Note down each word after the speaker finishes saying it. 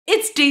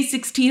day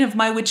 16 of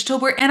my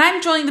Witchtober, and I'm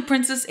drawing the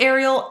Princess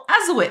Ariel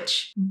as a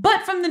witch,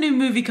 but from the new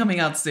movie coming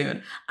out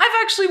soon. I've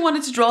actually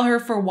wanted to draw her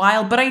for a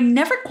while, but I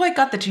never quite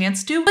got the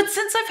chance to, but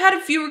since I've had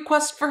a few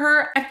requests for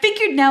her, I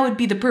figured now would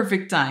be the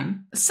perfect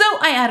time. So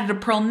I added a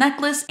pearl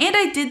necklace, and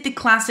I did the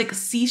classic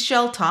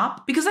seashell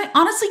top, because I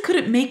honestly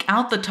couldn't make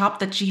out the top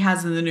that she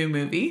has in the new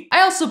movie.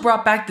 I also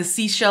brought back the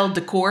seashell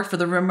decor for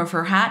the rim of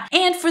her hat,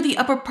 and for the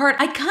upper part,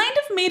 I kind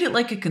of made it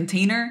like a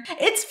container.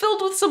 It's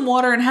filled with some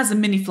water and has a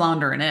mini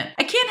flounder in it.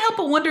 I can't help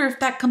but wonder if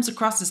that comes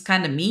across as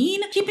kind of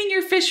mean, keeping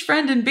your fish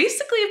friend in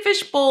basically a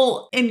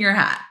fishbowl in your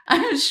hat.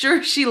 I'm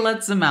sure she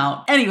lets him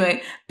out.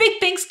 Anyway, big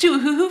thanks to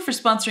Ohuhu for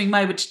sponsoring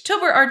my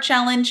Witchtober art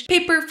challenge.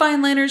 Paper,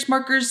 fine liners,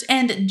 markers,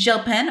 and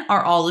gel pen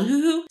are all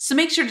Ohuhu, so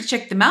make sure to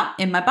check them out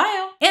in my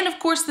bio. And of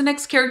course, the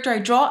next character I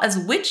draw as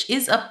a witch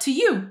is up to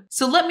you.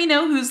 So let me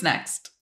know who's next.